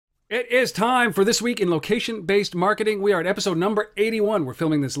It is time for This Week in Location-Based Marketing. We are at episode number 81. We're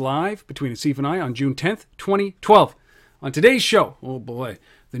filming this live between Asif and I on June 10th, 2012. On today's show, oh boy,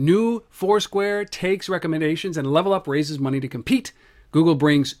 the new Foursquare takes recommendations and Level Up raises money to compete. Google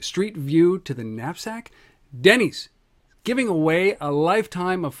brings Street View to the knapsack. Denny's giving away a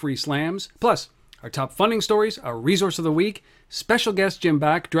lifetime of free slams. Plus, our top funding stories, our resource of the week, special guest Jim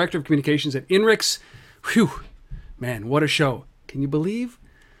Back, Director of Communications at INRIX. Whew, man, what a show. Can you believe?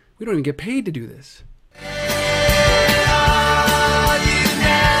 We don't even get paid to do this.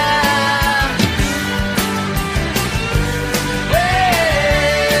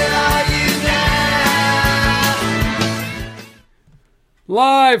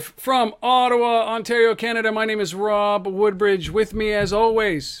 Live from Ottawa, Ontario, Canada. My name is Rob Woodbridge. With me, as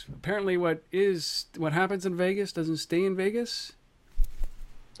always, apparently what happens in Vegas doesn't stay in Vegas.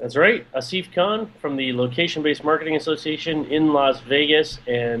 That's right. Asif Khan from the Location-Based Marketing Association in Las Vegas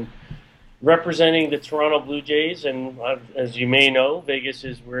and representing the Toronto Blue Jays. And as you may know, Vegas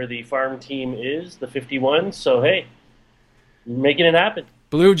is where the farm team is, the 51. So, hey, making it happen.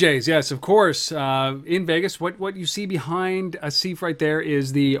 Blue Jays, yes, of course. In Vegas, what you see behind Asif right there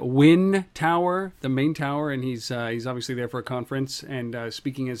is the Wynn Tower, the main tower, and he's obviously there for a conference and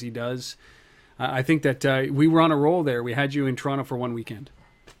speaking as he does. I think that we were on a roll there. We had you in Toronto for one weekend.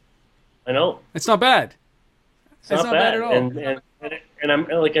 I know. It's not bad. It's not bad at all. And I'm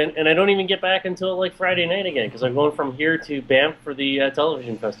like, and I don't even get back until like Friday night again because I'm going from here to Banff for the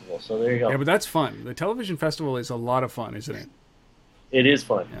television festival. So there you go. Yeah, but that's fun. The television festival is a lot of fun, isn't it? It is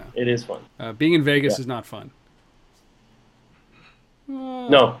fun. Yeah. It is fun. Being in Vegas is not fun.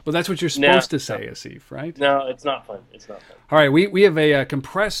 No. But that's what you're supposed to say, Asif, right? No, it's not fun. It's not fun. All right, we have a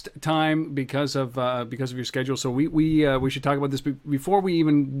compressed time because of your schedule, so we should talk about this before we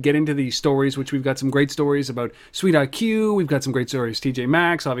even get into the stories, which we've got some great stories about Sweet IQ. We've got some great stories, TJ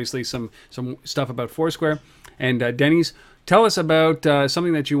Maxx, obviously some stuff about Foursquare and Denny's. Tell us about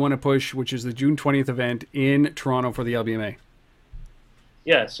something that you want to push, which is the June 20th event in Toronto for the LBMA.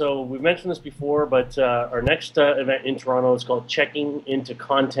 Yeah, so we've mentioned this before, but our next event in Toronto is called Checking into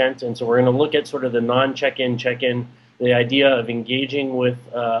Content, and so we're going to look at sort of the non-check-in, check-in, the idea of engaging with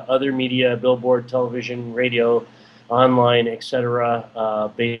other media, billboard, television, radio, online,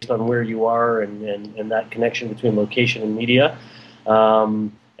 etc., based on where you are and that connection between location and media.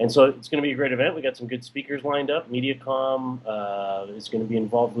 And so it's going to be a great event. We got some good speakers lined up. Mediacom is going to be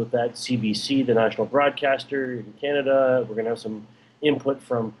involved with that. CBC, the national broadcaster in Canada. We're going to have some input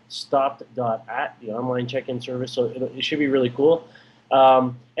from Stopped.at, the online check-in service. So it should be really cool.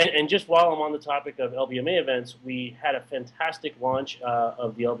 And just while I'm on the topic of LBMA events, we had a fantastic launch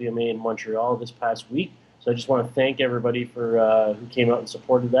of the LBMA in Montreal this past week. So I just want to thank everybody for who came out and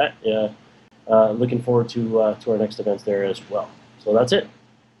supported that. Looking forward to our next events there as well. So that's it.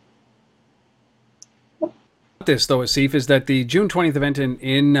 This though, Asif, is that the June 20th event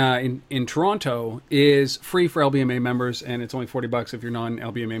in Toronto is free for LBMA members, and it's only $40 if you're not an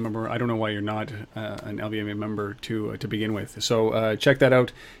LBMA member. I don't know why you're not an LBMA member to begin with. So check that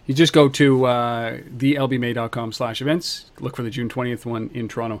out. You just go to thelbma.com/events. Look for the June 20th one in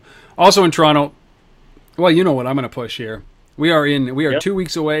Toronto. Also in Toronto, well, you know what I'm going to push here. We are 2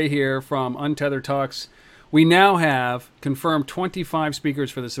 weeks away here from Untethered Talks. We now have confirmed 25 speakers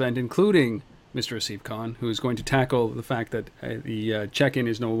for this event, including Mr. Asif Khan, who is going to tackle the fact that the check-in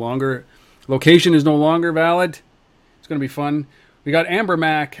is no longer, location is no longer valid. It's going to be fun. We got Amber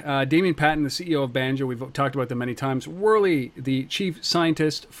Mack, Damien Patton, the CEO of Banjo. We've talked about them many times. Worley, the chief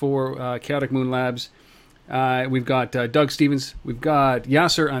scientist for Chaotic Moon Labs. We've got Doug Stevens. We've got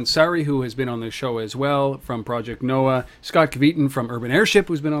Yasser Ansari, who has been on this show as well from Project Noah. Scott Kveton from Urban Airship,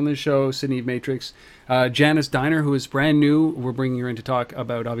 who's been on this show. Sydney Matrix. Janice Diner, who is brand new. We're bringing her in to talk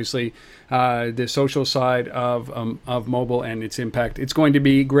about, obviously, the social side of mobile and its impact. It's going to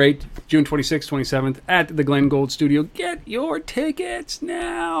be great. June 26th, 27th at the Glen Gold Studio. Get your tickets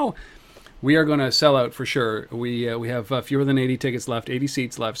now. We are going to sell out for sure. We have fewer than 80 tickets left, 80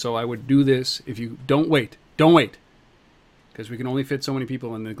 seats left. So I would do this if you don't wait. Don't wait. Because we can only fit so many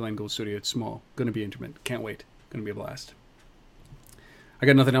people in the Glen Gold Studio. It's small. Going to be intimate. Can't wait. Going to be a blast. I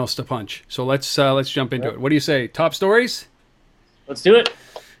got nothing else to punch. So let's jump into it. What do you say? Top stories? Let's do it.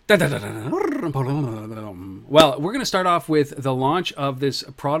 Well, we're going to start off with the launch of this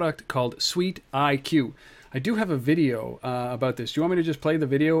product called Sweet IQ. I do have a video about this. Do you want me to just play the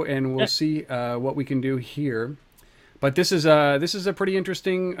video and we'll see what we can do here? But this is a pretty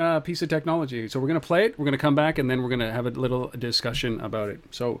interesting piece of technology. So we're going to play it. We're going to come back and then we're going to have a little discussion about it.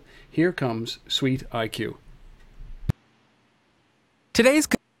 So here comes Sweet IQ. Today's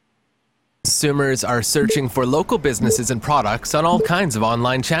consumers are searching for local businesses and products on all kinds of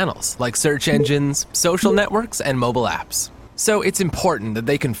online channels, like search engines, social networks, and mobile apps. So it's important that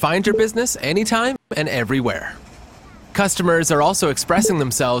they can find your business anytime and everywhere. Customers are also expressing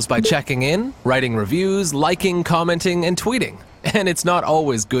themselves by checking in, writing reviews, liking, commenting, and tweeting. And it's not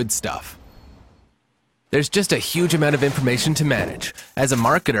always good stuff. There's just a huge amount of information to manage. As a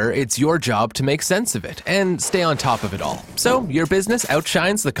marketer, it's your job to make sense of it and stay on top of it all, so your business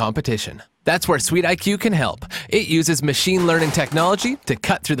outshines the competition. That's where SweetIQ can help. It uses machine learning technology to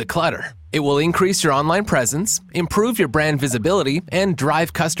cut through the clutter. It will increase your online presence, improve your brand visibility, and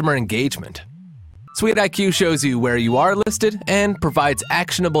drive customer engagement. SweetIQ shows you where you are listed and provides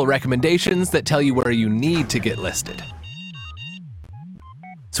actionable recommendations that tell you where you need to get listed.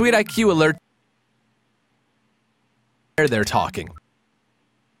 SweetIQ alerts where they're talking,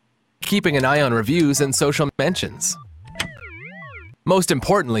 keeping an eye on reviews and social mentions. Most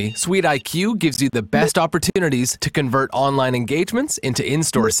importantly, SweetIQ gives you the best opportunities to convert online engagements into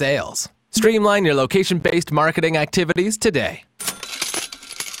in-store sales. Streamline your location-based marketing activities today.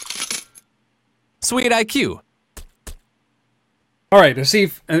 SweetIQ. All right,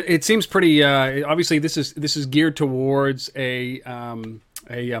 Asif, it seems pretty. Obviously, this is geared towards a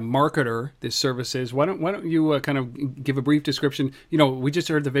marketer. This service is. Why don't you kind of give a brief description? You know, we just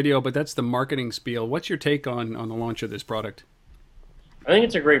heard the video, but that's the marketing spiel. What's your take on the launch of this product? I think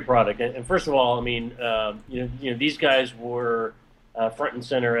it's a great product. And first of all, I mean, you know, these guys were front and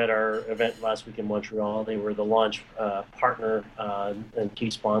center at our event last week in Montreal. They were the launch partner and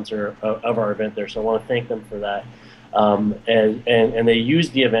key sponsor of our event there. So I want to thank them for that. And they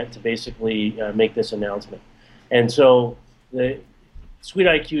used the event to basically make this announcement. And so the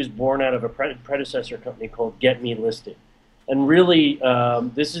SweetIQ is born out of a predecessor company called Get Me Listed. And really,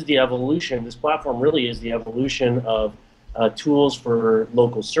 this is the evolution. This platform really is the evolution of tools for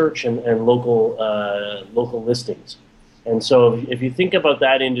local search and local listings. And so if you think about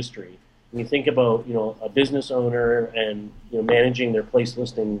that industry, and you think about, you know, a business owner and, you know, managing their place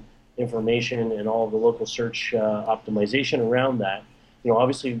listing information and all of the local search optimization around that, you know,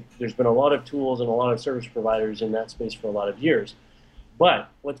 obviously there's been a lot of tools and a lot of service providers in that space for a lot of years. But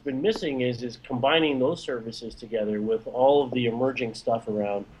what's been missing is combining those services together with all of the emerging stuff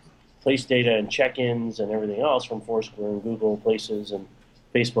around place data and check-ins and everything else from Foursquare and Google Places and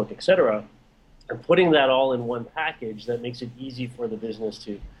Facebook, et cetera, and putting that all in one package that makes it easy for the business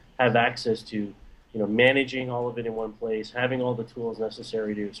to have access to, you know, managing all of it in one place, having all the tools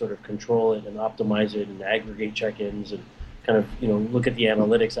necessary to sort of control it and optimize it and aggregate check-ins and kind of, you know, look at the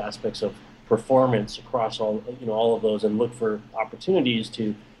analytics aspects of performance across all, you know, all of those and look for opportunities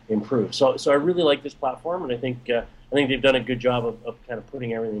to improve. So I really like this platform, and I think they've done a good job of kind of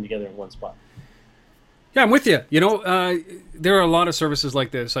putting everything together in one spot. Yeah, I'm with you. You know, there are a lot of services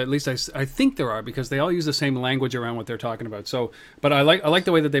like this. At least I think there are, because they all use the same language around what they're talking about. So, but I like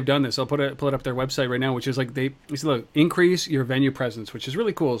the way that they've done this. I'll pull it up their website right now, which is like they say, look, increase your venue presence, which is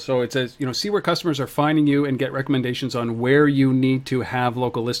really cool. So it says, you know, see where customers are finding you and get recommendations on where you need to have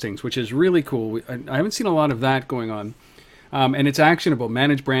local listings, which is really cool. I haven't seen a lot of that going on. And it's actionable.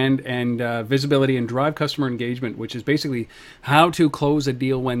 Manage brand and visibility and drive customer engagement, which is basically how to close a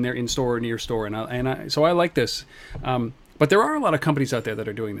deal when they're in store or near store. So I like this. But there are a lot of companies out there that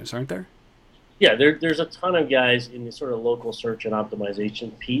are doing this, aren't there? Yeah, there's a ton of guys in the sort of local search and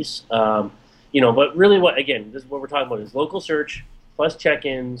optimization piece. You know, but really, what we're talking about is local search plus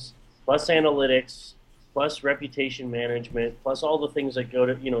check-ins plus analytics plus reputation management, plus all the things that go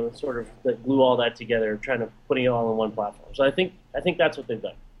to, you know, sort of that glue all that together, trying to putting it all in one platform. So I think that's what they've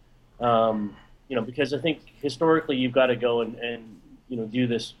done. You know, because I think historically you've got to go and you know, do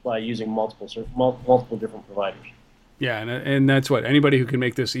this by using multiple different providers. Yeah, and that's what anybody who can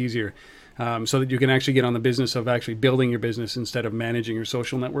make this easier, so that you can actually get on the business of actually building your business instead of managing your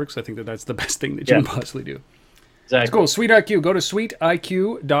social networks. I think that's the best thing that you can possibly do. Exactly. It's cool. SweetIQ. Go to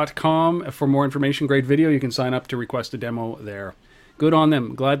sweetiq.com for more information. Great video. You can sign up to request a demo there. Good on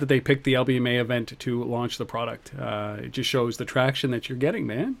them. Glad that they picked the LBMA event to launch the product. It just shows the traction that you're getting,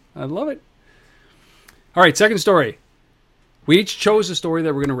 man. I love it. All right, second story. We each chose a story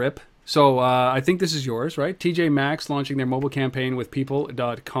that we're going to rip. So I think this is yours, right? TJ Maxx launching their mobile campaign with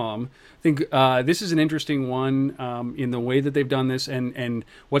people.com. I think this is an interesting one in the way that they've done this and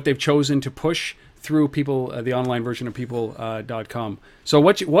what they've chosen to push through people, the online version of people.com. So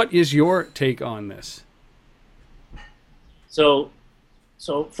what is your take on this? So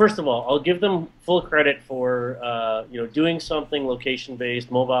first of all, I'll give them full credit for you know, doing something location-based,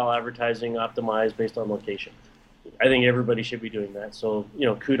 mobile advertising optimized based on location. I think everybody should be doing that. So, you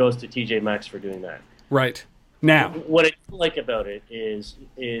know, kudos to TJ Maxx for doing that. Right. Now, what I like about it is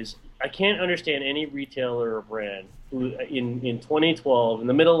I can't understand any retailer or brand who in 2012, in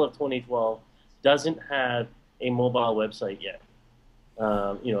the middle of 2012, doesn't have a mobile website yet.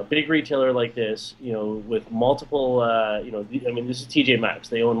 A big retailer like this, with multiple, I mean, this is TJ Maxx.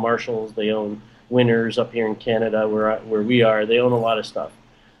 They own Marshalls. They own Winners up here in Canada, where we are. They own a lot of stuff.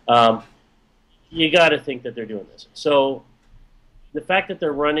 You got to think that they're doing this. So the fact that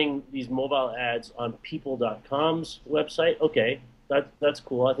they're running these mobile ads on People.com's website, okay, that's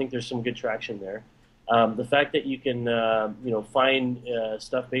cool. I think there's some good traction there. The fact that you can, find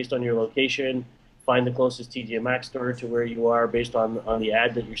stuff based on your location, find the closest TJ Maxx store to where you are based on the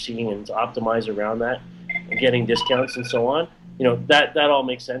ad that you're seeing, and to optimize around that, and getting discounts and so on. That all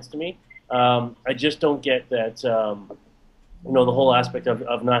makes sense to me. I just don't get that. The whole aspect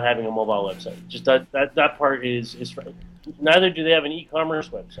of not having a mobile website. Just that part is neither do they have an e-commerce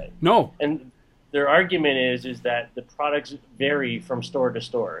website. No. And their argument is that the products vary from store to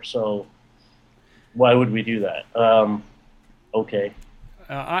store. So why would we do that? Okay.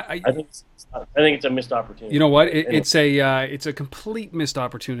 I think it's a missed opportunity. You know what? It's a complete missed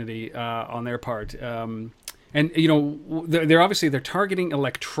opportunity on their part. And they're targeting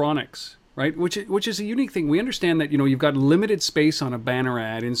electronics, right? Which is a unique thing. We understand that you've got limited space on a banner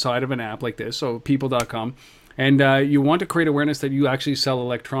ad inside of an app like this, so People.com, and you want to create awareness that you actually sell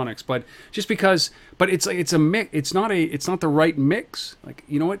electronics. But it's a mix. It's not the right mix. Like,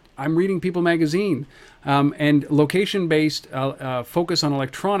 you know what? I'm reading People magazine. And location-based focus on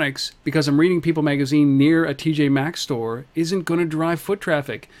electronics, because I'm reading People magazine near a TJ Maxx store, isn't going to drive foot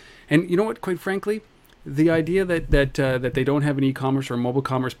traffic. And you know what? Quite frankly, the idea that they don't have an e-commerce or mobile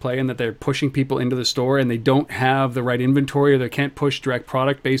commerce play, and that they're pushing people into the store and they don't have the right inventory, or they can't push direct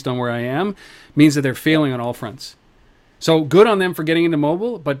product based on where I am, means that they're failing on all fronts. So good on them for getting into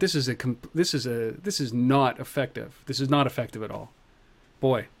mobile, but this is not effective. This is not effective at all.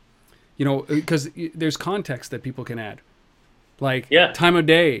 Boy. Because there's context that people can add, like time of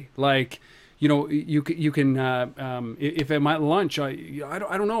day, like you can if I'm at lunch, I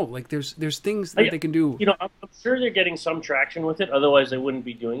don't know, like there's things that they can do. I'm sure they're getting some traction with it, otherwise they wouldn't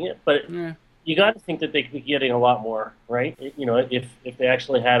be doing it. But you got to think that they could be getting a lot more, right? If they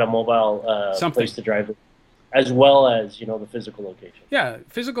actually had a mobile place to drive it, as well as the physical location. Yeah,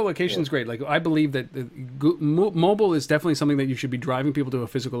 physical location is great. Like, I believe that mobile is definitely something that you should be driving people to a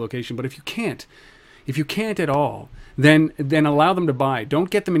physical location. But if you can't at all, then allow them to buy. Don't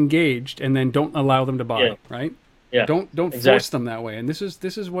get them engaged, and then don't allow them to buy. Right? Yeah. Don't exactly. force them that way. And this is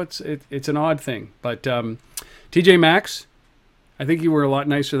it's an odd thing. But TJ Maxx, I think you were a lot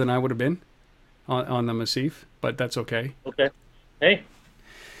nicer than I would have been on the Massif, but that's okay. Okay. Hey.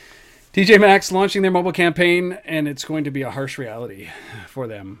 TJ Maxx launching their mobile campaign, and it's going to be a harsh reality for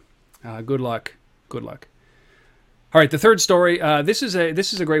them. Good luck. Good luck. All right, the third story. This is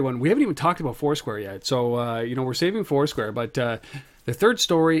a great one. We haven't even talked about Foursquare yet, so we're saving Foursquare. But the third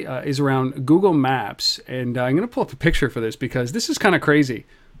story is around Google Maps, and I'm going to pull up a picture for this because this is kind of crazy.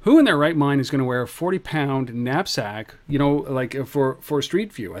 Who in their right mind is going to wear a 40-pound knapsack, like for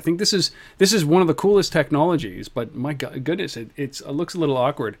Street View? I think this is one of the coolest technologies, but my goodness, it looks a little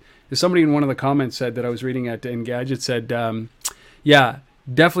awkward. Somebody in one of the comments said that I was reading at Engadget said, yeah,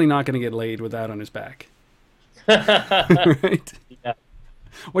 definitely not going to get laid with that on his back. Right? Yeah.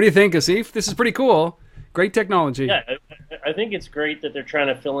 What do you think, Asif? This is pretty cool. Great technology. Yeah, I think it's great that they're trying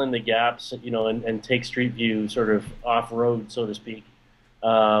to fill in the gaps, and take Street View sort of off-road, so to speak.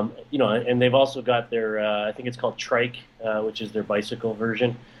 And they've also got their, I think it's called Trike, which is their bicycle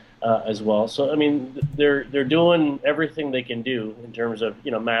version as well. So, I mean, they're doing everything they can do in terms of,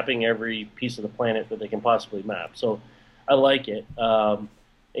 mapping every piece of the planet that they can possibly map. So I like it.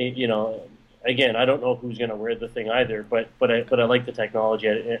 Again, I don't know who's going to wear the thing either, but I like the technology,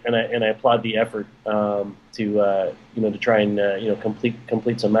 and I applaud the effort to try and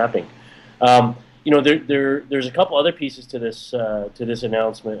complete some mapping. There's a couple other pieces to this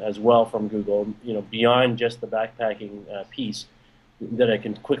announcement as well from Google, beyond just the backpacking piece that I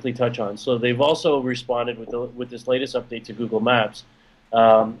can quickly touch on. So they've also responded with this latest update to Google Maps,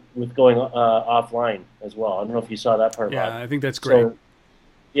 with going offline as well. I don't know if you saw that part. Yeah, Bob. I think that's great.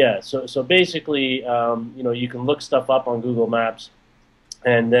 So basically, you can look stuff up on Google Maps,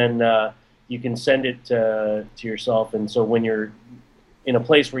 and then you can send it to yourself. And so when you're in a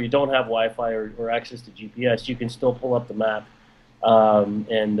place where you don't have Wi-Fi or access to GPS, you can still pull up the map and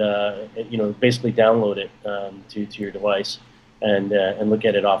basically download it to your device and look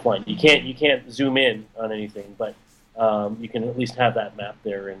at it offline. You can't zoom in on anything, but you can at least have that map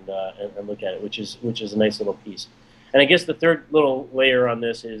there and look at it, which is a nice little piece. And I guess the third little layer on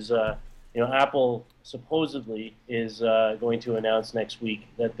this is Apple supposedly is going to announce next week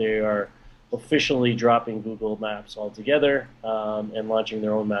that they are officially dropping Google Maps altogether, and launching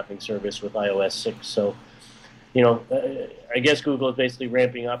their own mapping service with iOS 6. So, I guess Google is basically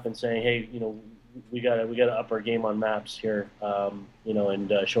ramping up and saying, hey, we gotta up our game on maps here,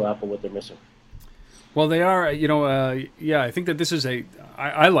 and show Apple what they're missing. Well, they are, yeah. I think that this is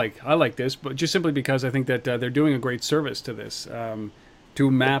I like this, but just simply because I think that they're doing a great service to this, to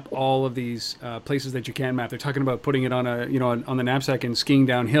map all of these places that you can map. They're talking about putting it on on the knapsack and skiing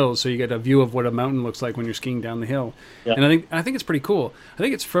down hills, so you get a view of what a mountain looks like when you're skiing down the hill. Yeah. And I think it's pretty cool. I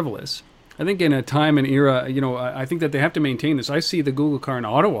think it's frivolous. I think in a time and era, I think that they have to maintain this. I see the Google car in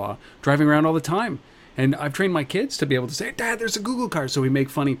Ottawa driving around all the time. And I've trained my kids to be able to say, Dad, there's a Google car. So we make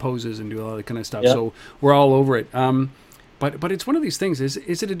funny poses and do all that kind of stuff. Yeah. So we're all over it. But it's one of these things. Is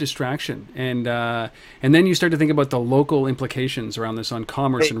it a distraction? And then you start to think about the local implications around this on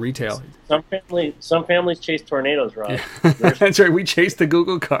commerce and retail. Some families chase tornadoes, Rob. Yeah. That's right. We chased the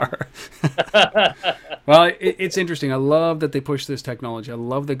Google car. Well, it's interesting. I love that they push this technology. I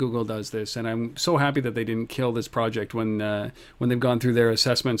love that Google does this, and I'm so happy that they didn't kill this project when they've gone through their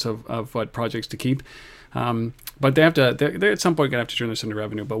assessments of what projects to keep. But they have to. They're at some point going to have to turn this into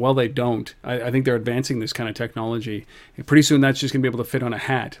revenue. But while they don't, I think they're advancing this kind of technology. And pretty soon, that's just going to be able to fit on a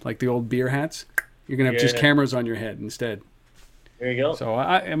hat, like the old beer hats. You're going to have just cameras on your head instead. There you go. So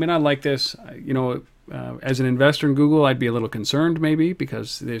I mean, I like this. As an investor in Google, I'd be a little concerned maybe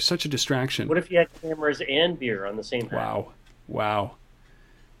because there's such a distraction. What if you had cameras and beer on the same hat? Wow,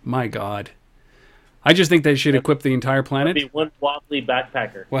 my God. I just think they should equip the entire planet. Be one wobbly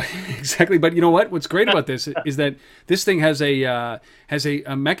backpacker. Well, exactly. But you know what? What's great about this is that this thing has a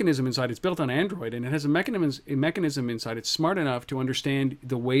mechanism inside. It's built on Android, and it has a mechanism inside. It's smart enough to understand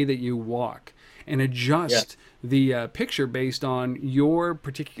the way that you walk and adjust the picture based on your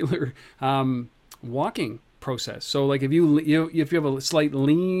particular walking process. So like if you have a slight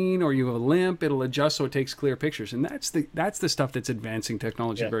lean or you have a limp, it'll adjust so it takes clear pictures. And that's the stuff that's advancing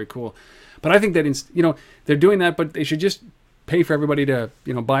technology. Very cool. But I think that they're doing that, but they should just pay for everybody to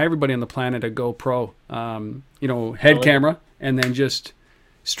buy everybody on the planet a GoPro head camera and then just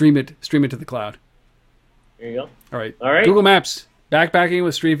stream it to the cloud. There you go. All right. Google Maps backpacking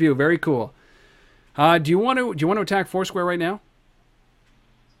with Street View. Very cool. Do you want to attack Foursquare right now?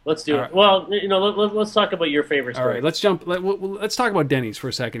 Let's do it. Well, let's talk about your favorite story. All right, let's jump. Let's talk about Denny's for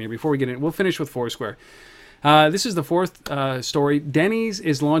a second here before we get in. We'll finish with Foursquare. This is the fourth story. Denny's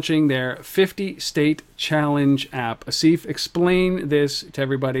is launching their 50-state challenge app. Asif, explain this to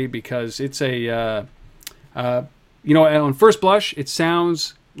everybody because it's on first blush, it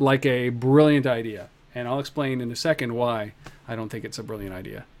sounds like a brilliant idea. And I'll explain in a second why I don't think it's a brilliant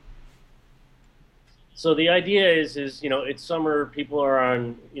idea. So the idea is it's summer. People are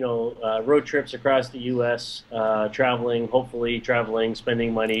on road trips across the U.S. Hopefully traveling,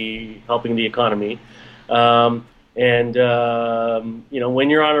 spending money, helping the economy. When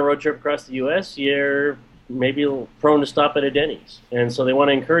you're on a road trip across the U.S., you're maybe prone to stop at a Denny's, and so they want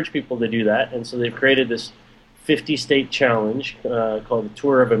to encourage people to do that. And so they've created this 50-state challenge called the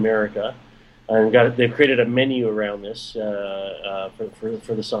Tour of America, and they've created a menu around this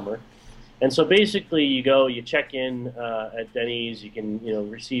for the summer. And so basically, you check in at Denny's. You can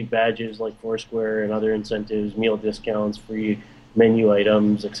receive badges like Foursquare and other incentives, meal discounts, free menu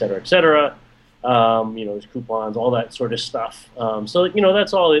items, et cetera, et cetera. There's coupons, all that sort of stuff. So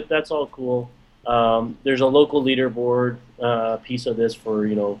that's all cool. There's a local leaderboard piece of this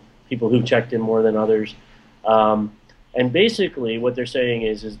for people who've checked in more than others. And basically, what they're saying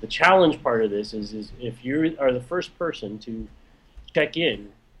is the challenge part of this is if you are the first person to check in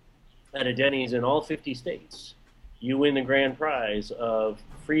at a Denny's in all 50 states, you win the grand prize of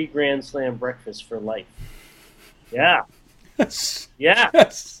free Grand Slam breakfast for life. Yeah. Yes. Yeah.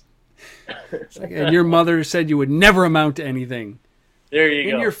 Yes. And your mother said you would never amount to anything. There you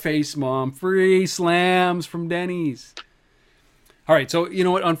go. In your face, Mom. Free slams from Denny's. All right, so you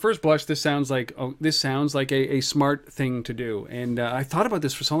know what? On first blush, this sounds like a smart thing to do. And I thought about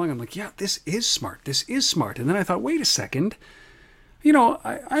this for so long. I'm like, yeah, this is smart. This is smart. And then I thought, wait a second.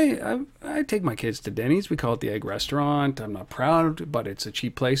 I take my kids to Denny's. We call it the Egg Restaurant. I'm not proud, but it's a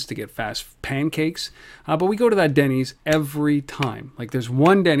cheap place to get fast pancakes. But we go to that Denny's every time. Like there's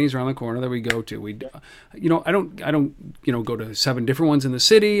one Denny's around the corner that we go to. I don't go to 7 different ones in the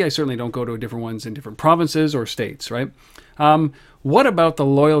city. I certainly don't go to different ones in different provinces or states, right? What about the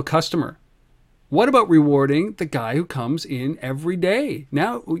loyal customer? What about rewarding the guy who comes in every day?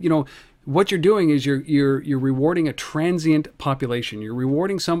 Now, what you're doing is you're rewarding a transient population. You're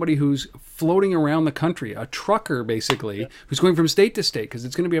rewarding somebody who's floating around the country, a trucker basically, who's going from state to state because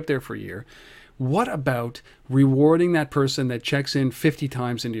it's going to be up there for a year. What about rewarding that person that checks in 50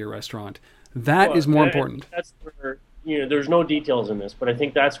 times into your restaurant? That is more important. That's where, there's no details in this, but I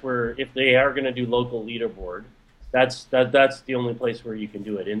think that's where, if they are going to do local leaderboard, that's the only place where you can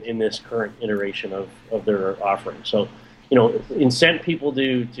do it in this current iteration of their offering. So, incent people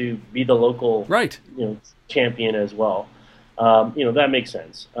to be the local champion as well. That makes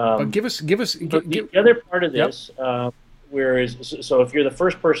sense. But give us the other part of this. So if you're the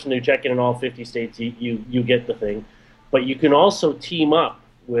first person to check in all 50 states, you get the thing, but you can also team up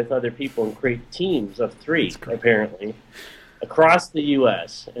with other people and create teams of 3 apparently across the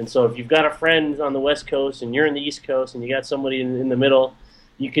U.S. And so if you've got a friend on the West Coast and you're in the East Coast and you got somebody in the middle,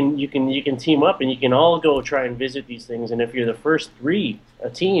 you can team up and you can all go try and visit these things. And if you're the first 3 a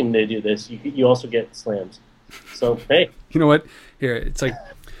team to do this, you also get slams. So hey, you know what? Here it's like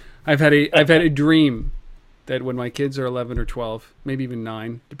I've had a dream that when my kids are 11 or 12, maybe even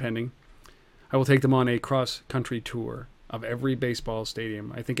 9, depending, I will take them on a cross-country tour of every baseball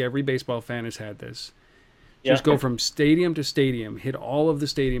stadium. I think every baseball fan has had this. Just go from stadium to stadium, hit all of the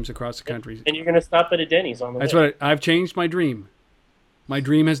stadiums across the country. And you're going to stop at a Denny's on the way. That's what I've changed my dream. My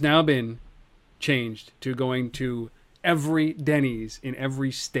dream has now been changed to going to every Denny's in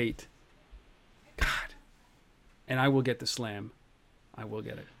every state. God. And I will get the slam. I will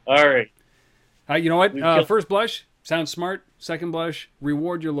get it. All right. You know what? First blush, sounds smart. Second blush,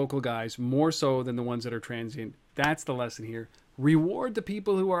 reward your local guys more so than the ones that are transient. That's the lesson here. Reward the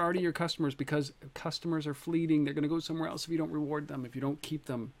people who are already your customers because customers are fleeting. They're going to go somewhere else if you don't reward them, if you don't keep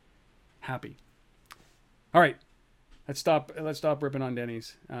them happy. All right. Let's stop ripping on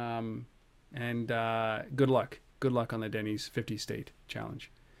Denny's. And good luck. Good luck on the Denny's 50 state challenge.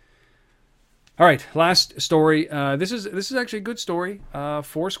 All right, last story. This is actually a good story.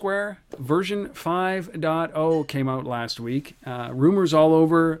 Foursquare version 5.0 came out last week. Rumors all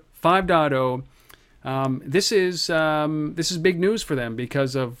over 5.0. This is big news for them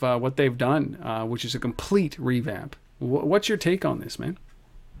because of what they've done, which is a complete revamp. What's your take on this, man?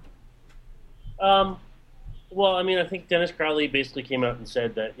 Well, I mean, I think Dennis Crowley basically came out and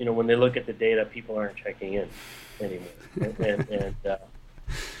said that when they look at the data, people aren't checking in anymore, and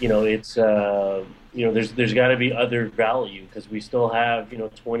it's there's got to be other value because we still have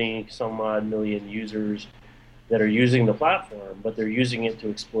 20 some odd million users that are using the platform, but they're using it to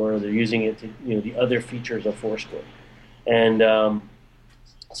explore. They're using it to the other features of Foursquare, and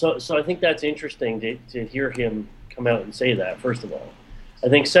so I think that's interesting to hear him come out and say that. First of all, I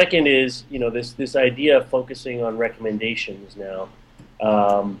think second is this idea of focusing on recommendations now,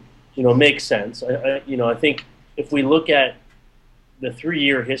 makes sense. I think if we look at the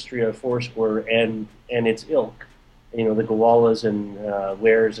 3-year history of Foursquare and its ilk, the Gowalas and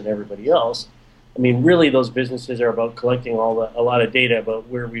Wares and everybody else. I mean, really, those businesses are about collecting a lot of data about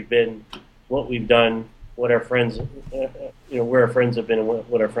where we've been, what we've done, what our friends, where our friends have been, and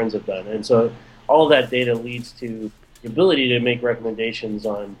what our friends have done. And so, all of that data leads to the ability to make recommendations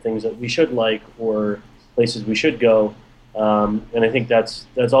on things that we should like or places we should go. And I think that's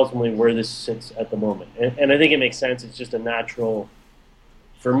ultimately where this sits at the moment. And I think it makes sense. It's just a natural.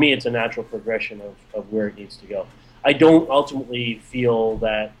 For me, it's a natural progression of where it needs to go. I don't ultimately feel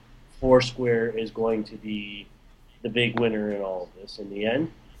that Foursquare is going to be the big winner in all of this in the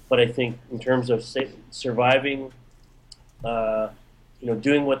end. But I think in terms of surviving,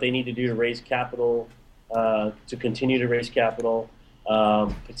 doing what they need to do to raise capital, to continue to raise capital,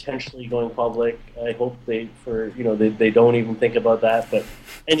 potentially going public. I hope they don't even think about that. But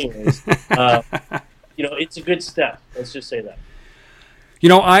anyways, it's a good step. Let's just say that.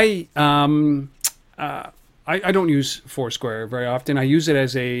 I don't use Foursquare very often. I use it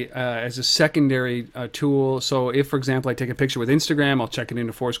as a secondary tool. So if, for example, I take a picture with Instagram, I'll check it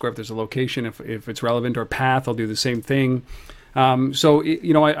into Foursquare if there's a location. If it's relevant, or Path, I'll do the same thing. I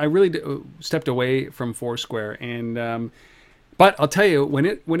really stepped away from Foursquare, and but I'll tell you, when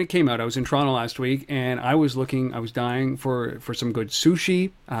it came out, I was in Toronto last week, and I was dying for some good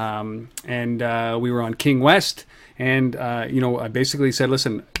sushi, and we were on King West. And, I basically said,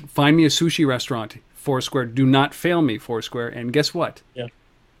 listen, find me a sushi restaurant, Foursquare. Do not fail me, Foursquare. And guess what? Yeah.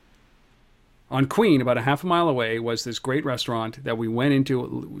 On Queen, about a half a mile away, was this great restaurant that we went into.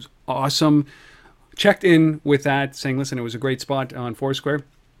 It was awesome. Checked in with that, saying, listen, it was a great spot on Foursquare.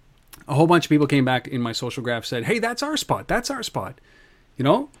 A whole bunch of people came back in my social graph, said, hey, that's our spot. That's our spot.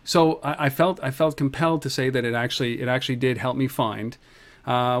 So I felt compelled to say that it actually did help me find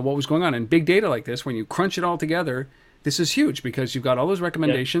what was going on. And big data like this, when you crunch it all together, This is huge because you've got all those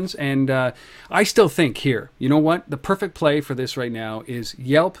recommendations, and I still think here, you know what? The perfect play for this right now is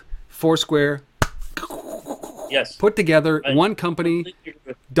Yelp, Foursquare, yes, put together one company,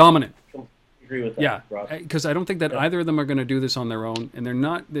 dominant. Agree with that, yeah, Rob. Because I don't think that either of them are going to do this on their own, and they're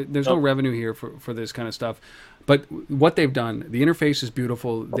not. There's no revenue here for this kind of stuff. But what they've done, the interface is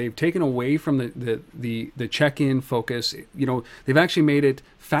beautiful. They've taken away from the check-in focus. You know, they've actually made it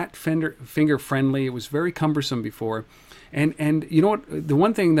fat finger friendly. It was very cumbersome before, and you know what? The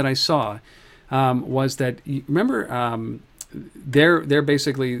one thing that I saw was that remember. They're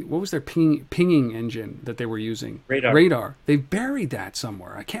basically, what was their pinging engine that they were using? Radar. They've buried that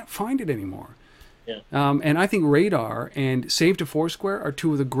somewhere. I can't find it anymore. Yeah. And I think Radar and Save to Foursquare are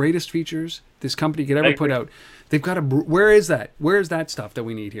two of the greatest features this company could ever put out. They've got where is that? Where is that stuff that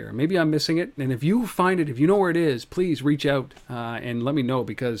we need here? Maybe I'm missing it. And if you find it, if you know where it is, please reach out and let me know,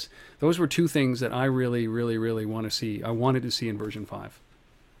 because those were two things that I really, really, really want to see. I wanted to see in version 5.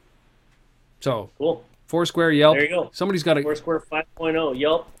 So cool. Foursquare, Yelp. There you go. Somebody's got to Foursquare 5.0,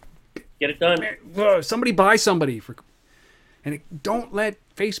 Yelp. Get it done. Somebody buy somebody and don't let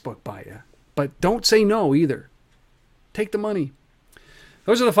Facebook buy you, but don't say no either. Take the money.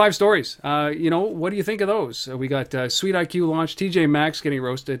 Those are the 5 stories. You know, what do you think of those? We got Sweet IQ launch, TJ Maxx getting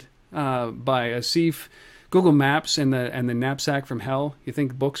roasted by Asif, Google Maps and the knapsack from hell. You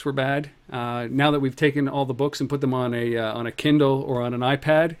think books were bad? Now that we've taken all the books and put them on a Kindle or on an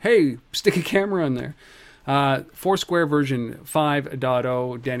iPad, hey, stick a camera on there. Foursquare version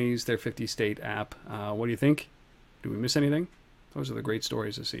 5.0, Denny's, their 50-state app. What do you think? Do we miss anything? Those are the great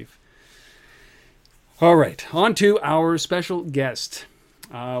stories, Asif. All right, on to our special guest.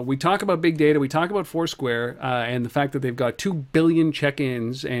 We talk about big data, we talk about Foursquare, and the fact that they've got 2 billion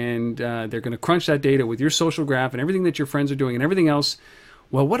check-ins, and they're going to crunch that data with your social graph and everything that your friends are doing and everything else.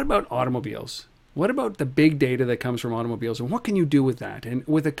 Well, what about automobiles? What about the big data that comes from automobiles, and what can you do with that? And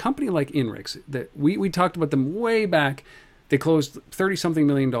with a company like INRIX, that we talked about them way back. They closed $30-something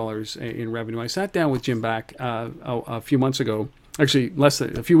million in revenue. I sat down with Jim Back a few months ago, actually less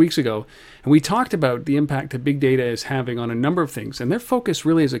than a few weeks ago, and we talked about the impact that big data is having on a number of things. And their focus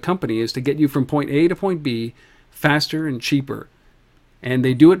really as a company is to get you from point A to point B faster and cheaper. And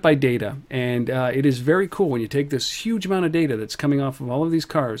they do it by data. And it is very cool when you take this huge amount of data that's coming off of all of these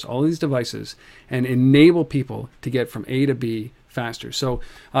cars, all of these devices, and enable people to get from A to B faster. So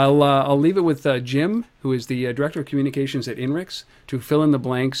I'll leave it with Jim, who is the Director of Communications at INRIX, to fill in the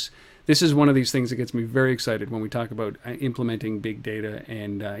blanks. This is one of these things that gets me very excited when we talk about implementing big data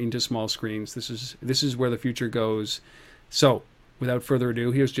and into small screens. This is where the future goes. So without further ado,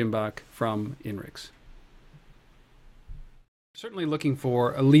 here's Jim Bach from INRIX. Certainly looking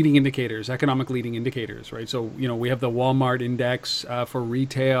for leading indicators, economic leading indicators, right? So, you know, we have the Walmart index for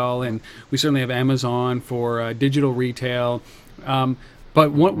retail, and we certainly have Amazon for digital retail.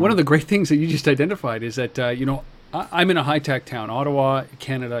 But one of the great things that you just identified is that, you know, I'm in a high-tech town. Ottawa,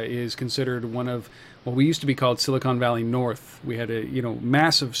 Canada is considered one of what we used to be called Silicon Valley North. We had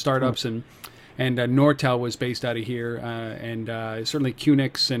massive startups, and Nortel was based out of here, and certainly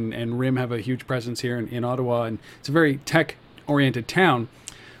QNX and RIM have a huge presence here in Ottawa, and it's a very tech-oriented town.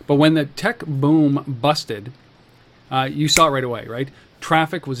 But when the tech boom busted, you saw it right away, right?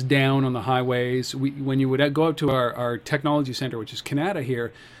 Traffic was down on the highways. When you would go out to our technology center, which is Canada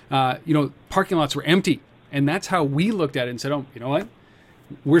here, parking lots were empty. And that's how we looked at it and said, oh, you know what?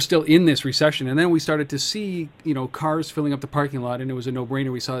 We're still in this recession. And then we started to see, cars filling up the parking lot, and it was a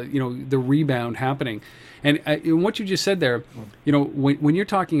no-brainer. We saw, the rebound happening. And what you just said there, when you're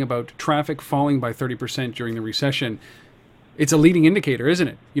talking about traffic falling by 30% during the recession, it's a leading indicator, isn't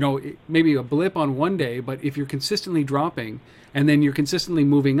it? Maybe a blip on one day, but if you're consistently dropping and then you're consistently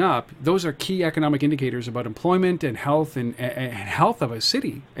moving up, those are key economic indicators about employment and health and health of a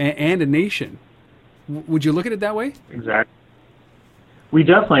city and a nation. Would you look at it that way? Exactly. We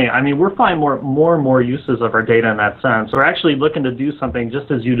definitely, we're finding more and more uses of our data in that sense. We're actually looking to do something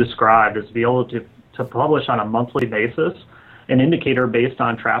just as you described, is to be able to publish on a monthly basis an indicator based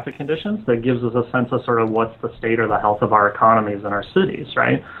on traffic conditions that gives us a sense of sort of what's the state or the health of our economies and our cities,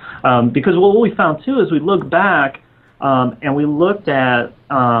 right? Because what we found too is we look back and we looked at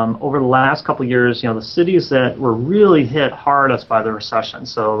over the last couple of years, the cities that were really hit hardest by the recession.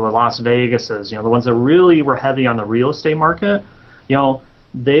 So the Las Vegases, the ones that really were heavy on the real estate market,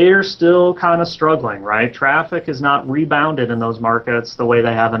 they're still kind of struggling, right? Traffic has not rebounded in those markets the way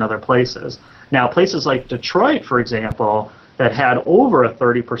they have in other places. Now, places like Detroit, for example, that had over a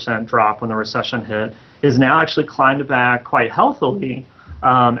 30% drop when the recession hit, is now actually climbed back quite healthily.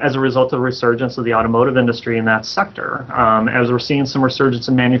 as a result of the resurgence of the automotive industry in that sector. As we're seeing some resurgence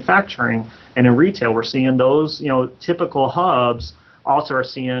in manufacturing and in retail, we're seeing those, typical hubs also are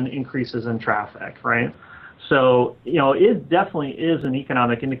seeing increases in traffic, right? So, it definitely is an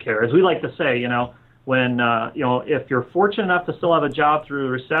economic indicator. As we like to say, when, if you're fortunate enough to still have a job through the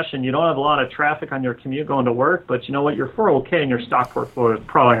recession, you don't have a lot of traffic on your commute going to work, but you know what, your 401k and your stock portfolio is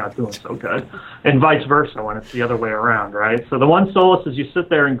probably not doing so good, and vice versa when it's the other way around, right? So the one solace is you sit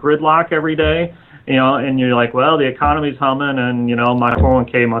there in gridlock every day, and you're like, well, the economy's humming, and, my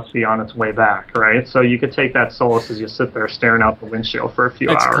 401k must be on its way back, right? So you could take that solace as you sit there staring out the windshield for a few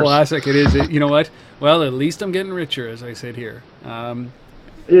hours. It's classic. It is. You know what? Well, at least I'm getting richer, as I sit here.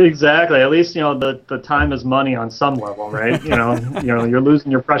 Exactly. At least, the time is money on some level, right? You're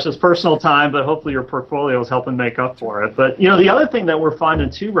losing your precious personal time, but hopefully your portfolio is helping make up for it. But, the other thing that we're finding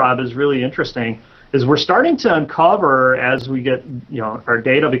too, Rob, is really interesting is we're starting to uncover as we get, our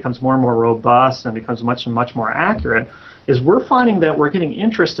data becomes more and more robust and becomes much and much more accurate, is we're finding that we're getting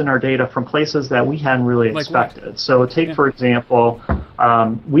interest in our data from places that we hadn't really expected. Like so take, for example,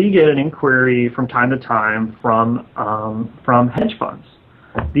 we get an inquiry from time to time from hedge funds.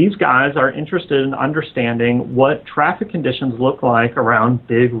 These guys are interested in understanding what traffic conditions look like around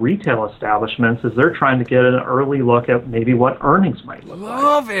big retail establishments as they're trying to get an early look at maybe what earnings might look like.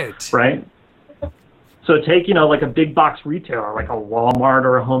 Love it. Right? So take, like a big box retailer, like a Walmart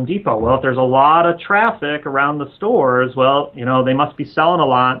or a Home Depot. Well, if there's a lot of traffic around the stores, well, they must be selling a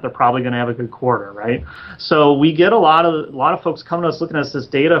lot. They're probably going to have a good quarter, right? So we get a lot of folks coming to us looking at this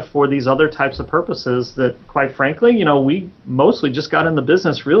data for these other types of purposes that, quite frankly, we mostly just got in the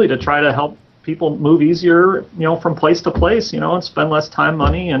business really to try to help people move easier, from place to place, and spend less time,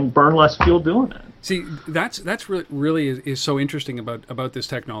 money, and burn less fuel doing it. See, that's really is so interesting about this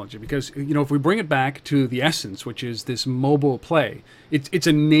technology because, if we bring it back to the essence, which is this mobile play, it's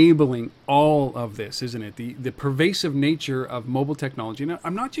enabling all of this, isn't it? The pervasive nature of mobile technology. Now,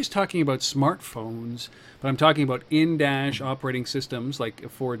 I'm not just talking about smartphones, but I'm talking about in-dash operating systems like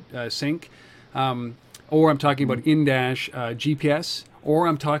Ford Sync, or I'm talking about in-dash GPS, or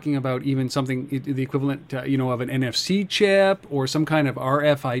I'm talking about even something, the equivalent, of an NFC chip or some kind of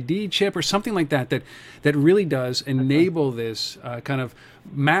RFID chip or something like that really does enable this kind of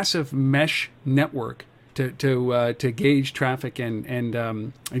massive mesh network to gauge traffic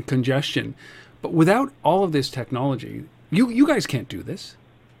and congestion. But without all of this technology, you guys can't do this.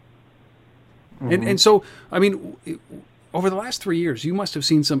 Mm-hmm. And so, I mean, over the last 3 years, you must have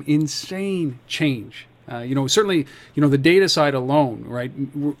seen some insane change. Certainly, the data side alone, right?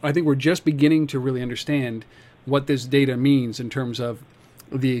 I think we're just beginning to really understand what this data means in terms of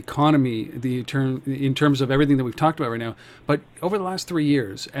the economy, in terms of everything that we've talked about right now. But over the last 3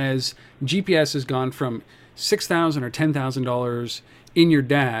 years, as GPS has gone from $6,000 or $10,000 in your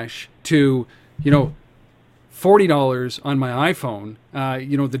dash to, $40 on my iPhone,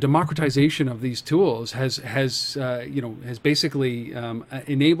 the democratization of these tools has basically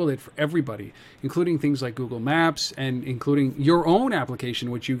enabled it for everybody, including things like Google Maps and including your own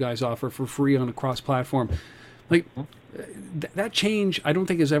application, which you guys offer for free on a cross-platform. Like that change, I don't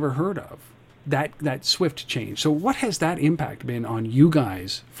think is ever heard of. That swift change. So, what has that impact been on you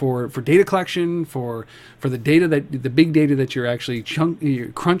guys for data collection, for the data the big data that you're actually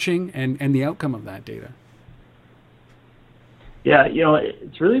crunching, and the outcome of that data? Yeah,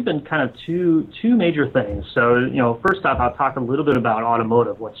 it's really been kind of two major things. So, first off, I'll talk a little bit about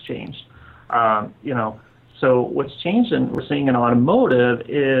automotive, what's changed. So what's changed and we're seeing in automotive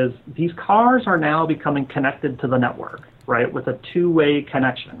is these cars are now becoming connected to the network, right, with a two-way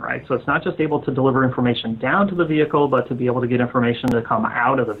connection, right? So it's not just able to deliver information down to the vehicle, but to be able to get information to come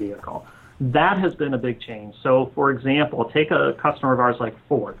out of the vehicle. That has been a big change. So, for example, take a customer of ours like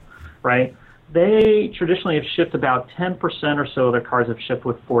Ford, right? They traditionally have shipped about 10% or so of their cars have shipped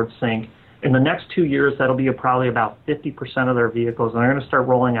with Ford Sync. In the next 2 years, that'll be probably about 50% of their vehicles, and they're going to start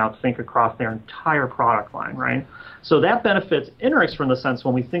rolling out Sync across their entire product line, right? So that benefits Interix from the sense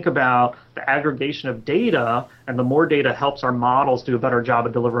when we think about the aggregation of data, and the more data helps our models do a better job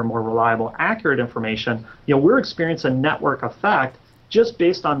of delivering more reliable, accurate information, we're experiencing a network effect just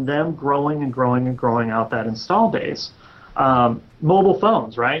based on them growing and growing and growing out that install base. Mobile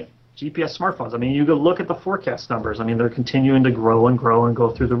phones, right? GPS smartphones. I mean, you go look at the forecast numbers. I mean, they're continuing to grow and grow and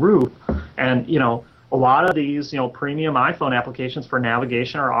go through the roof. And, a lot of these, premium iPhone applications for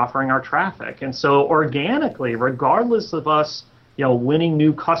navigation are offering our traffic. And so organically, regardless of us, winning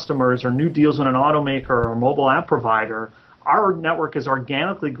new customers or new deals with an automaker or a mobile app provider, our network is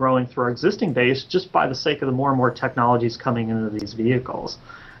organically growing through our existing base just by the sake of the more and more technologies coming into these vehicles.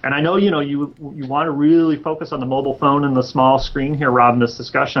 And I know, you want to really focus on the mobile phone and the small screen here, Rob, in this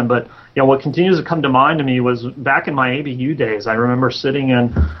discussion. But what continues to come to mind to me was back in my ABU days. I remember sitting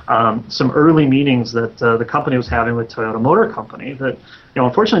in some early meetings that the company was having with Toyota Motor Company that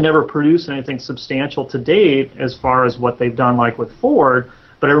unfortunately never produced anything substantial to date as far as what they've done, like with Ford.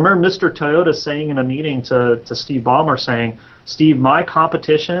 But I remember Mr. Toyota saying in a meeting to Steve Ballmer, saying, "Steve, my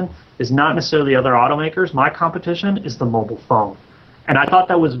competition is not necessarily other automakers. My competition is the mobile phone." And I thought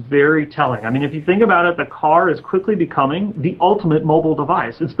that was very telling. I mean, if you think about it, the car is quickly becoming the ultimate mobile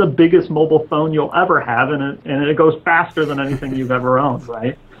device. It's the biggest mobile phone you'll ever have, and it goes faster than anything you've ever owned,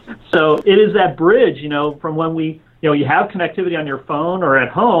 right? So it is that bridge, from when you have connectivity on your phone or at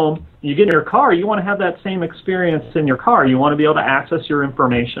home, you get in your car, you want to have that same experience in your car. You want to be able to access your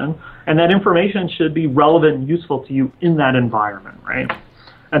information, and that information should be relevant and useful to you in that environment, right?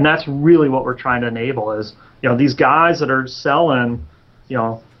 And that's really what we're trying to enable is, these guys that are selling,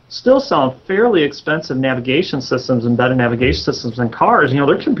 still selling fairly expensive navigation systems, embedded navigation systems in cars,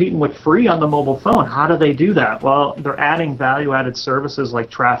 they're competing with free on the mobile phone. How do they do that? Well, they're adding value-added services like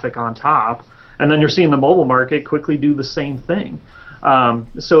traffic on top, and then you're seeing the mobile market quickly do the same thing.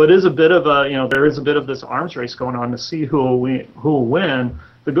 So it is a bit of there is a bit of this arms race going on to see who will win.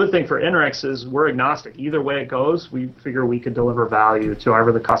 The good thing for INRIX is we're agnostic. Either way it goes, we figure we could deliver value to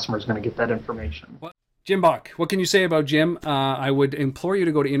however the customer is going to get that information. Jim Bach, what can you say about Jim? I would implore you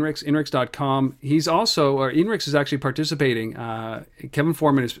to go to INRIX, INRIX.com. INRIX is actually participating. Kevin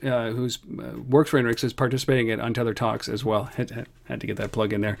Foreman, who works for INRIX, is participating at Untethered Talks as well. Had to get that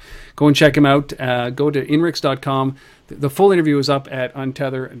plug in there. Go and check him out. Go to INRIX.com. The full interview is up at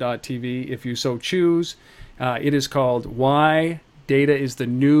untether.tv if you so choose. It is called Why Data is the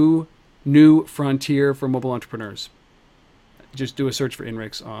New Frontier for Mobile Entrepreneurs. Just do a search for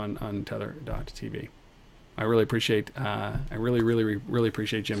INRIX on untether.tv. I really appreciate, really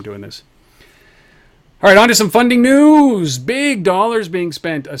appreciate Jim doing this. All right, on to some funding news. Big dollars being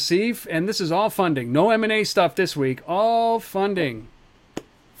spent, Asif, and this is all funding. No M&A stuff this week, all funding.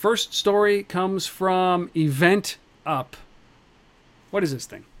 First story comes from Event Up. What is this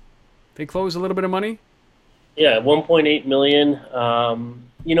thing? They close a little bit of money? Yeah, 1.8 million.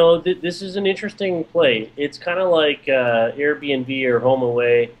 This is an interesting play. It's kind of like Airbnb or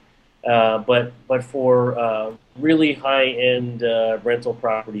HomeAway. But for really high-end rental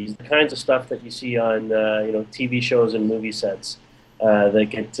properties, the kinds of stuff that you see on TV shows and movie sets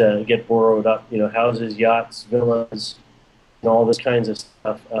that get borrowed up, houses, yachts, villas, all this kinds of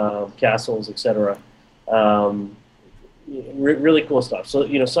stuff, castles, etc. Really cool stuff. So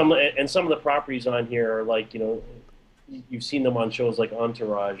some of the properties on here are like you've seen them on shows like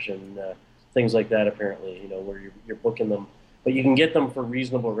Entourage and things like that. Apparently, where you're booking them. But you can get them for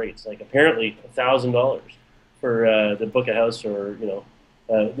reasonable rates, like apparently $1,000 for the book a house, or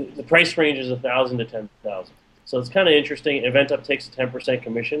the price range is $1,000 to $10,000. So it's kind of interesting. EventUp takes a 10%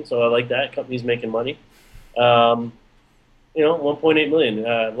 commission, so I like that. Company's making money. 1.8 million.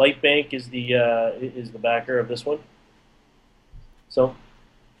 Lightbank is the backer of this one. So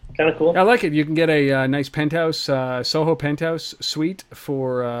kind of cool. I like it. You can get a nice penthouse, Soho penthouse suite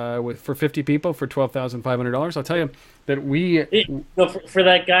for 50 people for $12,500. I'll tell you that for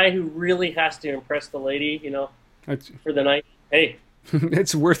that guy who really has to impress the lady, for the night. Hey,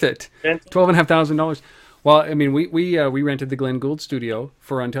 it's worth it. $12,500. Well, I mean, we rented the Glenn Gould studio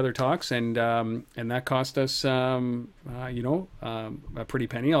for Untethered Talks, and that cost us a pretty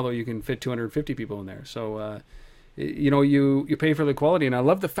penny. Although you can fit 250 people in there, so. You pay for the quality, and I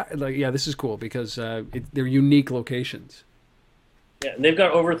love the fact. This is cool because they're unique locations. Yeah, and they've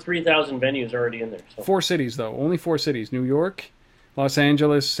got over 3,000 venues already in there. So. 4 cities, though. Only 4 cities: New York, Los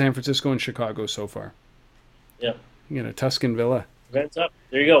Angeles, San Francisco, and Chicago so far. Yeah. You get a Tuscan villa. Events up.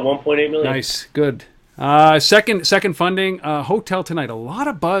 There you go. 1.8 million. Nice. Good. Second funding. Hotel Tonight. A lot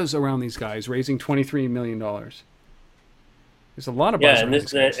of buzz around these guys raising $23 million. There's a lot of buzz. Yeah, and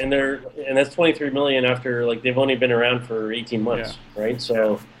that's 23 million after they've only been around for 18 months, right?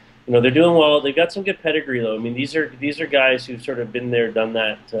 So, they're doing well. They've got some good pedigree though. I mean, these are guys who've sort of been there, done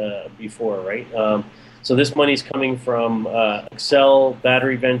that before, right? So this money's coming from Excel,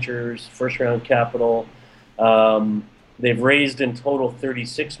 Battery Ventures, First Round Capital. They've raised in total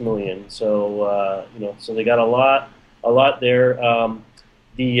 36 million. So so they got a lot there.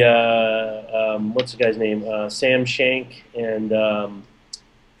 What's the guy's name? Sam Shank and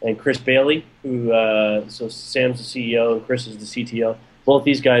Chris Bailey, who so Sam's the CEO and Chris is the CTO. Both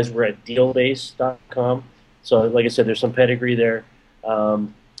these guys were at Dealbase.com. So like I said, there's some pedigree there.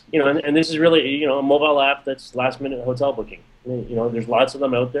 And this is really a mobile app that's last minute hotel booking. There's lots of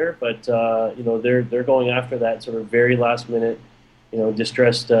them out there, but they're going after that sort of very last minute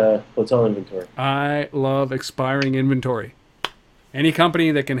distressed hotel inventory. I love expiring inventory. Any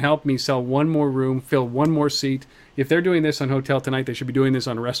company that can help me sell one more room, fill one more seat. If they're doing this on Hotel Tonight, they should be doing this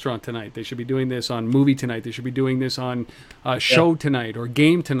on Restaurant Tonight. They should be doing this on Movie Tonight. They should be doing this on Show Tonight or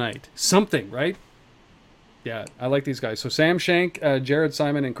Game Tonight. Something, right? Yeah, I like these guys. So Sam Shank, Jared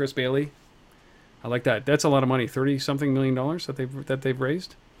Simon, and Chris Bailey. I like that. That's a lot of money. $30-something million that they've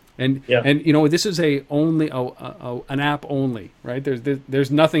raised. And this is an app only, right?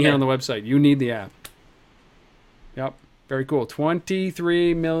 There's nothing here on the website. You need the app. Yep. Very cool.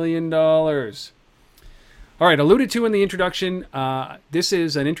 $23 million. All right, alluded to in the introduction, this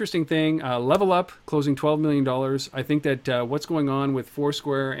is an interesting thing. Level Up closing $12 million. I think that what's going on with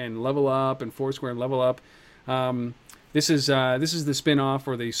Foursquare and Level Up and Foursquare and Level Up, this is the spin-off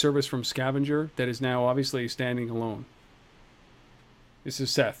or the service from Scavenger that is now obviously standing alone. This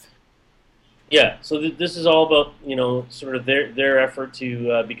is Seth. Yeah, so this is all about sort of their effort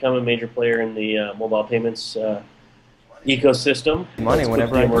to become a major player in the mobile payments ecosystem. Money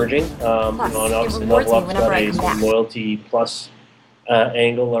whenever I emerging. And obviously Level Up's got a loyalty plus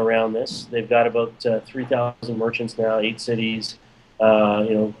angle around this. They've got about 3,000 merchants now, 8 cities.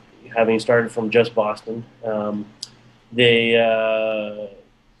 Having started from just Boston. The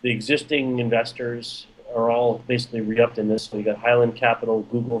existing investors are all basically re-upped in this. So you got Highland Capital,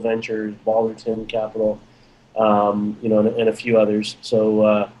 Google Ventures, Balderton Capital, and a few others.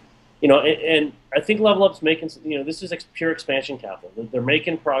 So, and I think Level Up's making, this is pure expansion capital. They're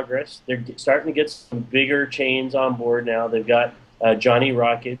making progress. They're starting to get some bigger chains on board now. They've got Johnny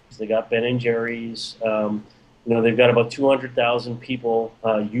Rockets. They got Ben and Jerry's. They've got about 200,000 people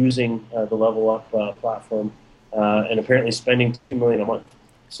using the Level Up platform, and apparently spending $2 million a month.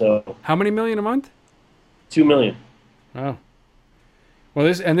 So how many million a month? $2 million. Wow. Well,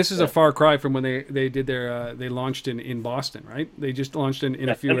 this is a far cry from when they did their they launched in Boston, right? They just launched in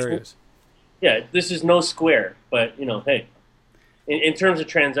a few areas. Yeah, this is no Square, but hey, in terms of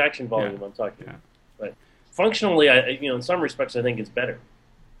transaction volume, I'm talking. Yeah. But functionally, in some respects, I think it's better.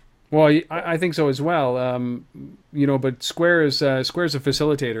 Well, I think so as well. But Square is a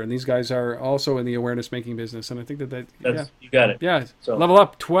facilitator, and these guys are also in the awareness making business. And I think that's you got it. Yeah. So Level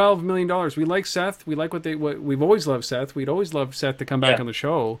Up, $12 million. We like Seth. We like what we've always loved Seth. We'd always loved Seth to come back on the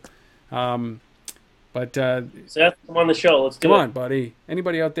show. But Seth, come on the show. Let's do it. Come on, buddy.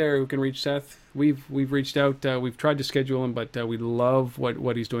 Anybody out there who can reach Seth? We've reached out. We've tried to schedule him, but we love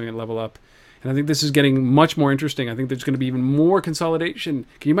what he's doing at Level Up. And I think this is getting much more interesting. I think there's going to be even more consolidation.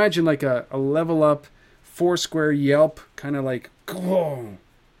 Can you imagine like a Level Up, Foursquare, Yelp, kind of like, oh,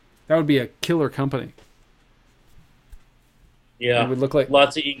 that would be a killer company. Yeah, it would look like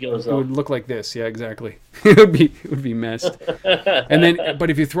lots of egos. Though. It would look like this. Yeah, exactly. it would be messed. And then,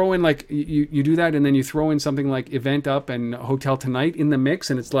 but if you throw in like you do that, and then you throw in something like Event Up and Hotel Tonight in the mix,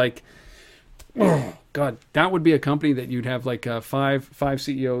 and it's like, oh God, that would be a company that you'd have like five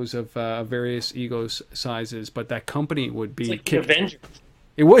CEOs of various ego sizes, but that company would be like Avengers.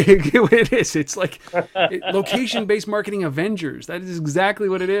 It would. It is. It's like location-based marketing Avengers. That is exactly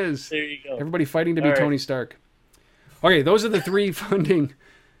what it is. There you go. Everybody fighting to be Tony Stark. Okay, those are the 3 funding.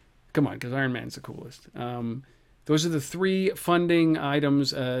 Come on, because Iron Man's the coolest. Those are the 3 funding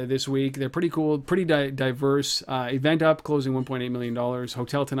items this week. They're pretty cool, pretty diverse. Event Up closing $1.8 million.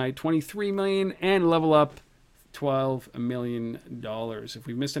 Hotel Tonight $23 million, and Level Up $12 million. If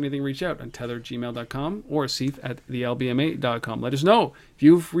we've missed anything, reach out on tether@gmail.com or asif@thelbma.com. Let us know if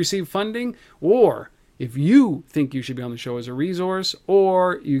you've received funding, or if you think you should be on the show as a resource,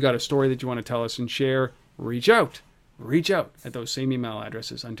 or you got a story that you want to tell us and share. Reach out at those same email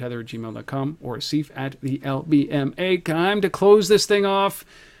addresses on tether@gmail.com or asif@thelbma. Time to close this thing off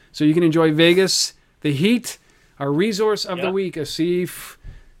so you can enjoy Vegas, the heat, our resource of the week. Asif,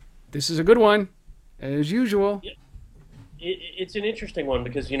 this is a good one, as usual. Yeah. It's an interesting one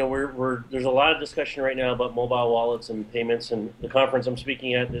because, there's a lot of discussion right now about mobile wallets and payments, and the conference I'm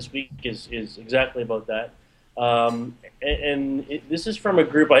speaking at this week is exactly about that. This is from a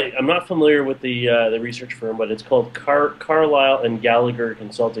group, I'm not familiar with the research firm, but it's called Carlyle and Gallagher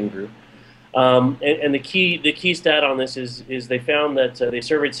Consulting Group. And the key stat on this is they found that they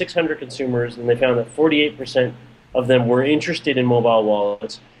surveyed 600 consumers, and they found that 48% of them were interested in mobile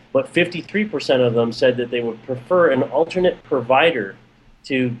wallets, but 53% of them said that they would prefer an alternate provider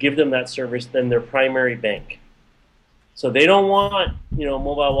to give them that service than their primary bank. So they don't want,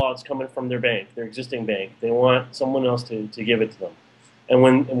 mobile wallets coming from their bank, their existing bank. They want someone else to give it to them. And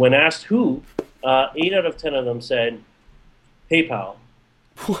when asked who, 8 out of 10 of them said PayPal.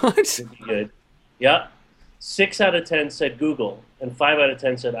 What? Would be good. Yeah. 6 out of 10 said Google, and 5 out of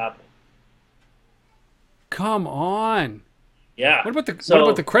 10 said Apple. Come on. Yeah. What about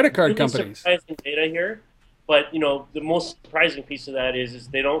the credit card really companies? Surprising data here, but the most surprising piece of that is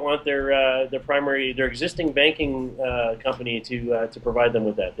they don't want their existing banking company to provide them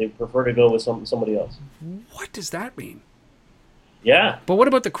with that. They prefer to go with somebody else. What does that mean? Yeah. But what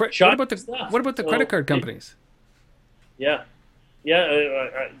about the credit So, card companies? Yeah.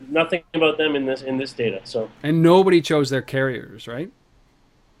 Nothing about them in this data. So. And nobody chose their carriers, right?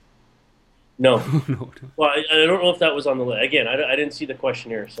 No. No. Well, I don't know if that was on the list. Again, I didn't see the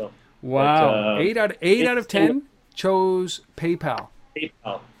questionnaire. So. Wow. But, 8 out of 10 chose PayPal.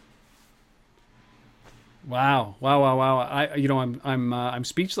 PayPal. Wow. I'm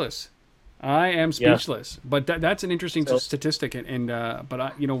speechless. I am speechless. Yeah. But that's an interesting statistic.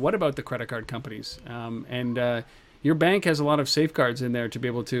 But what about the credit card companies? Your bank has a lot of safeguards in there to be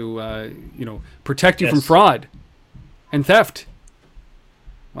able to, protect you from fraud and theft.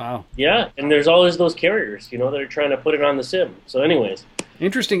 Wow. Yeah, and there's always those carriers, that are trying to put it on the SIM. So anyways.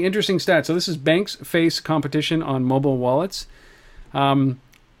 Interesting stat. So this is banks face competition on mobile wallets.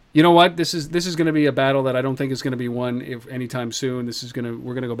 You know what? This is going to be a battle that I don't think is going to be won anytime soon.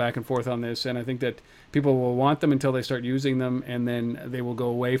 We're going to go back and forth on this, and I think that people will want them until they start using them, and then they will go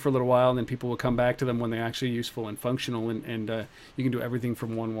away for a little while, and then people will come back to them when they're actually useful and functional, and you can do everything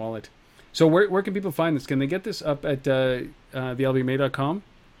from one wallet. So where can people find this? Can they get this up at thelbma.com?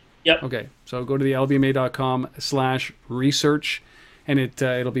 Yep. Okay, so go to the lbma.com/research, and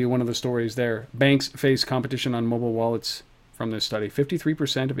it'll be one of the stories there. Banks face competition on mobile wallets from this study.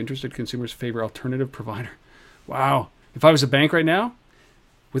 53% of interested consumers favor alternative provider. Wow! If I was a bank right now,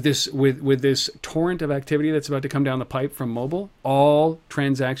 with this torrent of activity that's about to come down the pipe from mobile, all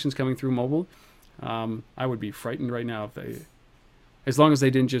transactions coming through mobile, I would be frightened right now as long as they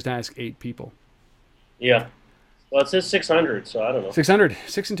didn't just ask 8 people. Yeah. Well, it says 600, so I don't know. 600.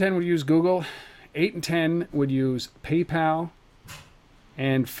 6 in 10 would use Google. 8 in 10 would use PayPal.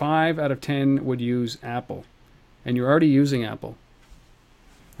 And 5 out of 10 would use Apple. And you're already using Apple.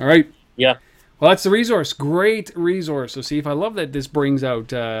 All right. Yeah. Well, that's the resource. Great resource. So, see, if I love that this brings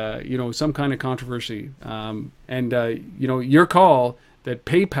out, some kind of controversy. Your call that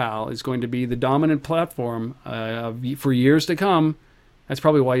PayPal is going to be the dominant platform for years to come. That's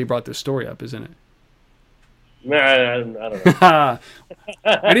probably why you brought this story up, isn't it? I don't know.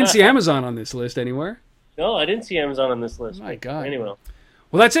 I didn't see Amazon on this list anywhere. No, I didn't see Amazon on this list. My God. Anyway.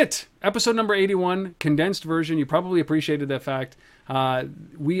 Well, that's it. Episode number 81, condensed version. You probably appreciated that fact.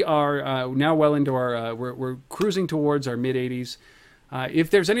 We are now well into our, we're cruising towards our mid-80s. If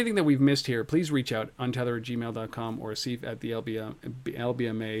there's anything that we've missed here, please reach out, untether@gmail.com or Asif at the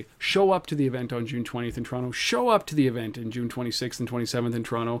LBMA. Show up to the event on June 20th in Toronto. Show up to the event in June 26th and 27th in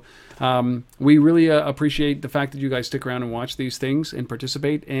Toronto. We really appreciate the fact that you guys stick around and watch these things and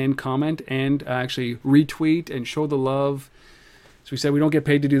participate and comment and actually retweet and show the love. As we said, we don't get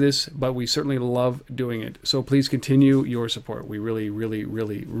paid to do this, but we certainly love doing it. So please continue your support. We really, really,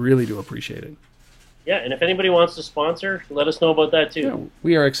 really, really do appreciate it. Yeah, and if anybody wants to sponsor, let us know about that too. Yeah,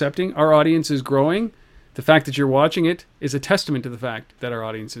 we are accepting. Our audience is growing. The fact that you're watching it is a testament to the fact that our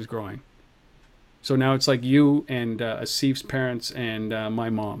audience is growing. So now it's like you and Asif's parents and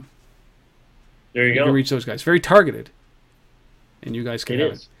my mom. There you go. You can reach those guys. Very targeted. And you guys can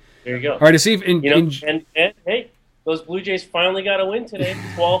have it. There you go. All right, Asif. And hey, those Blue Jays finally got a win today.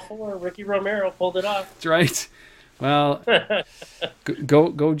 12-4. Ricky Romero pulled it off. That's right. Well,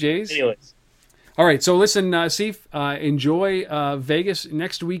 go Jays. Anyways. All right, so listen, Asif, enjoy Vegas.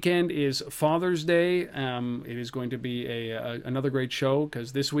 Next weekend is Father's Day. It is going to be another great show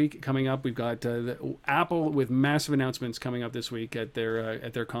because this week coming up, we've got Apple with massive announcements coming up this week at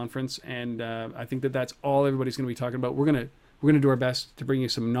their conference, and I think that's all everybody's going to be talking about. We're gonna do our best to bring you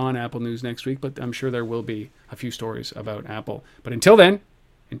some non-Apple news next week, but I'm sure there will be a few stories about Apple. But until then,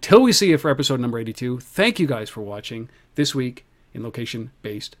 until we see you for episode number 82, thank you guys for watching this week in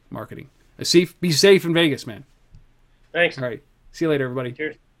location-based marketing. Asif, be safe in Vegas, man. Thanks. All right. See you later, everybody.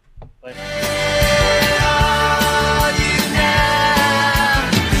 Cheers. Bye.